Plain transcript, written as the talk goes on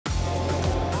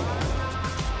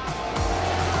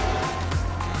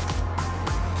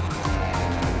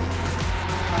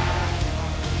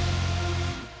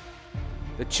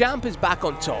champ is back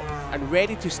on top and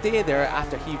ready to stay there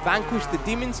after he vanquished the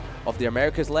demons of the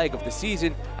America's leg of the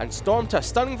season and stormed to a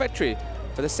stunning victory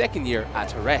for the second year at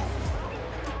Jerez.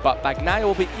 But Bagnaia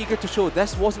will be eager to show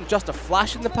this wasn't just a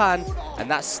flash in the pan, and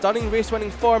that stunning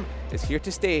race-winning form is here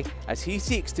to stay as he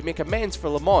seeks to make amends for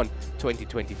Le Mans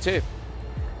 2022.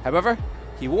 However,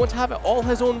 he won't have it all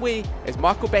his own way, as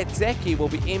Marco Bezzecchi will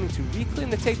be aiming to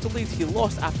reclaim the title lead he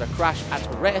lost after a crash at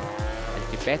Jerez, and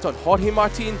you can bet on Jorge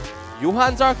Martin,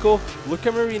 Johan Zarco,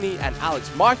 Luca Marini and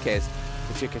Alex Marquez,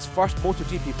 who took his first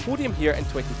MotoGP podium here in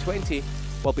 2020,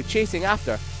 will be chasing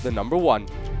after the number one.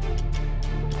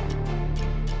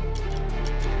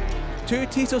 2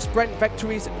 Tissot Sprint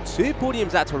victories, 2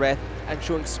 podiums at Jerez, and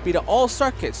showing speed at all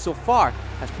circuits so far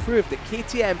has proved that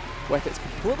KTM, with its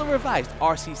completely revised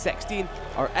RC16,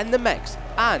 are in the mix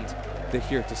and they're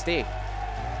here to stay.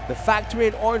 The factory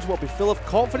in orange will be full of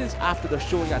confidence after their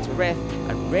showing at Jerez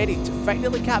and ready to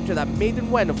finally capture that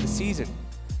maiden win of the season.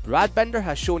 Brad Binder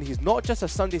has shown he's not just a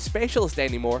Sunday specialist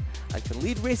anymore and can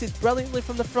lead races brilliantly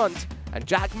from the front, and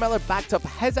Jack Miller backed up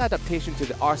his adaptation to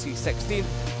the RC16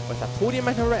 with a podium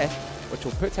at Jerez, which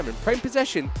will put him in prime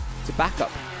position to back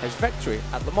up his victory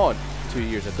at Le Mans 2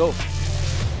 years ago.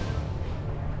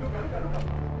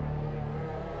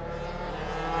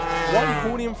 One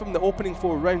podium from the opening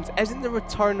 4 rounds isn't the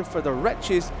return for the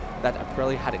riches that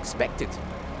Aprilia had expected.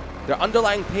 Their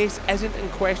underlying pace isn't in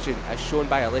question, as shown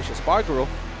by Aleix Espargaro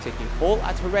taking pole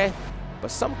at Jerez, but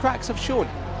some cracks have shown.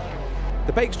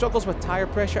 The bike struggles with tyre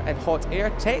pressure and hot air,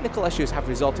 technical issues have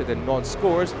resulted in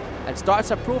non-scores, and starts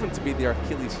have proven to be their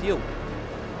Achilles heel.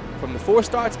 From the 4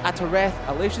 starts at Jerez,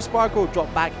 Aleix Espargaro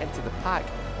dropped back into the pack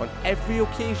on every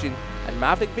occasion, and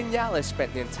Maverick Vinales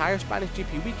spent the entire Spanish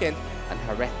GP weekend and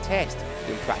Jerez test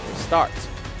doing practice starts.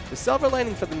 The silver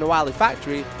lining for the Noale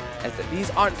factory is that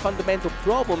these aren't fundamental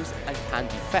problems and can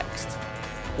be fixed.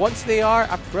 Once they are,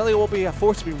 Aprilia will be a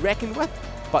force to be reckoned with,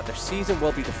 but their season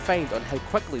will be defined on how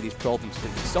quickly these problems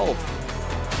can be solved.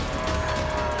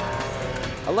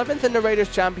 11th in the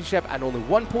Riders' Championship and only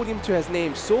 1 podium to his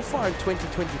name so far in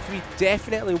 2023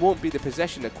 definitely won't be the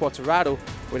position that Quartararo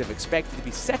would have expected to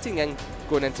be sitting in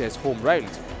going into his home round.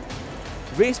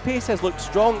 Race pace has looked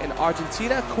strong in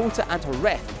Argentina, Kota and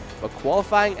Jerez, but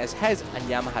qualifying is his and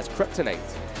Yamaha's kryptonite.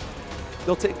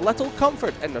 They'll take little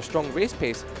comfort in their strong race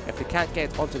pace if they can't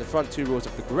get onto the front 2 rows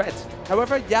of the grid.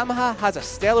 However, Yamaha has a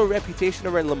stellar reputation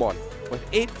around Le Mans, with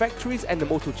 8 victories in the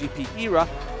MotoGP era,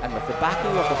 and with the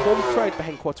backing of the home crowd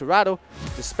behind Quartararo.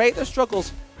 Despite their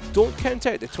struggles, don't count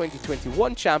out the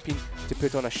 2021 champion to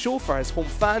put on a show for his home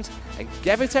fans and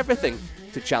give it everything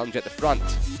to challenge at the front.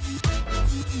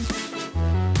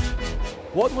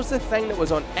 What was the thing that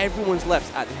was on everyone's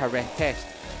lips at the Jerez test?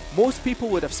 Most people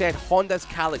would have said Honda's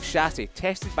Calyx chassis,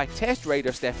 tested by test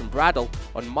rider Stefan Bradl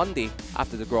on Monday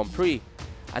after the Grand Prix,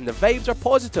 and the vibes are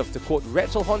positive, to quote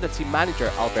Repsol Honda team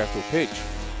manager Alberto Puig.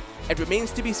 It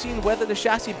remains to be seen whether the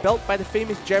chassis built by the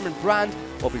famous German brand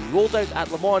will be rolled out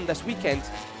at Le Mans this weekend.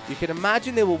 You can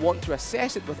imagine they will want to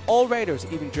assess it with all riders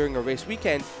even during a race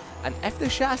weekend, and if the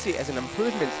chassis is an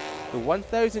improvement, the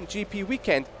 1000 GP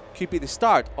weekend could be the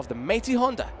start of the mighty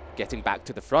Honda getting back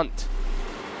to the front.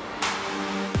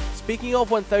 Speaking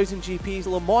of 1000 GPs,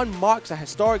 Le Mans marks a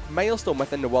historic milestone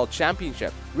within the World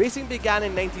Championship. Racing began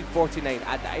in 1949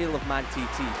 at the Isle of Man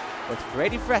TT, with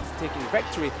Freddie Frith taking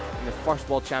victory in the first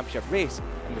World Championship race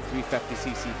in the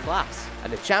 350cc class,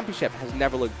 and the championship has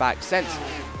never looked back since,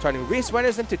 turning race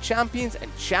winners into champions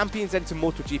and champions into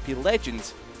MotoGP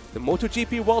legends. The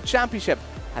MotoGP World Championship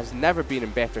has never been in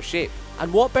better shape.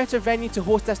 And what better venue to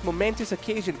host this momentous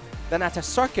occasion than at a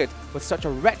circuit with such a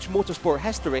rich motorsport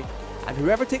history, and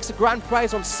whoever takes the grand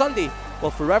prize on Sunday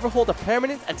will forever hold a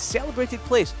permanent and celebrated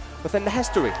place within the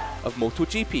history of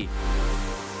MotoGP.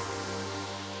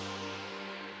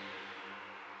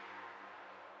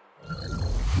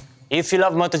 If you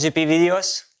love MotoGP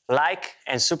videos, like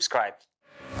and subscribe.